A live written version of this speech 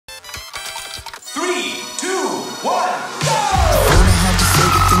3, 2, 1, go!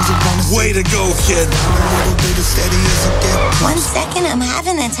 Way to go, kid. 1 second, I'm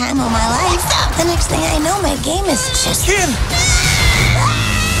having the time of my life. The next thing I know, my game is just... Kid!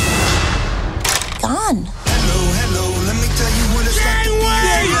 gone. Hello, let me tell you what it's like to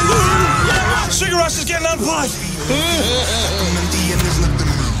be. Sugar Rush is getting unplugged.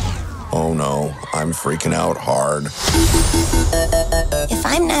 Oh no, I'm freaking out hard. If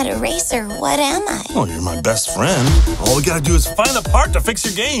I'm not a racer, what am I? Oh, you're my best friend. All we gotta do is find a part to fix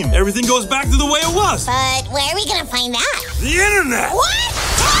your game. Everything goes back to the way it was. But where are we gonna find that? The internet! What?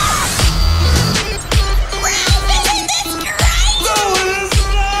 Ralph, isn't this great? No, it is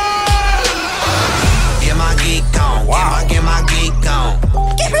not! Get my geek on. Wow. Get my geek on.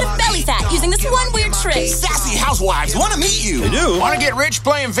 Get rid of belly fat using this one weird trick. Sassy housewives want to meet you. They do. Want to get rich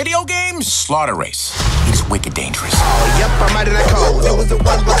playing video games? Slaughter Race. He's wicked dangerous. Oh, yep, I'm out of that code. It was a 1,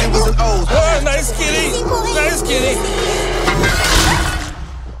 but it was an O. Oh, nice kitty. Nice kitty.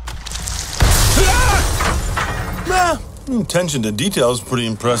 Attention to detail is pretty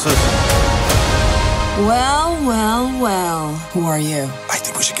impressive. Well. Who are you? I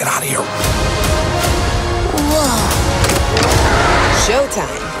think we should get out of here. Whoa.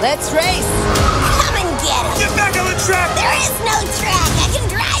 Showtime. Let's race. Come and get it. Get back on the track. There is no track. I can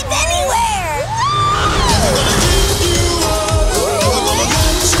drive anywhere.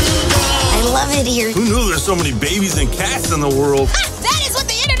 I love it here. Who knew there's so many babies and cats in the world? That is what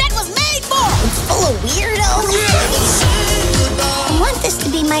the internet was made for. It's full of weirdos. I want this to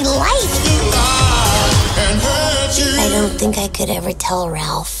be my life. I don't think I could ever tell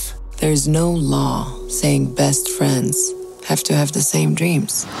Ralph. There's no law saying best friends have to have the same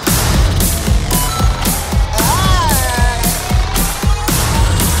dreams.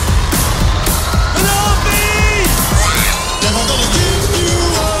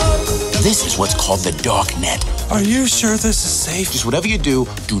 This is what's called the dark net. Are you sure this is safe? Just whatever you do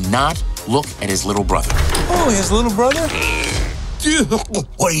not look at his little brother. Oh, his little brother?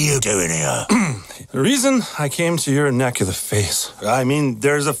 What are you doing here? The reason I came to your neck of the face. I mean,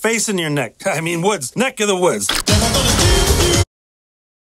 there's a face in your neck. I mean, woods. Neck of the woods.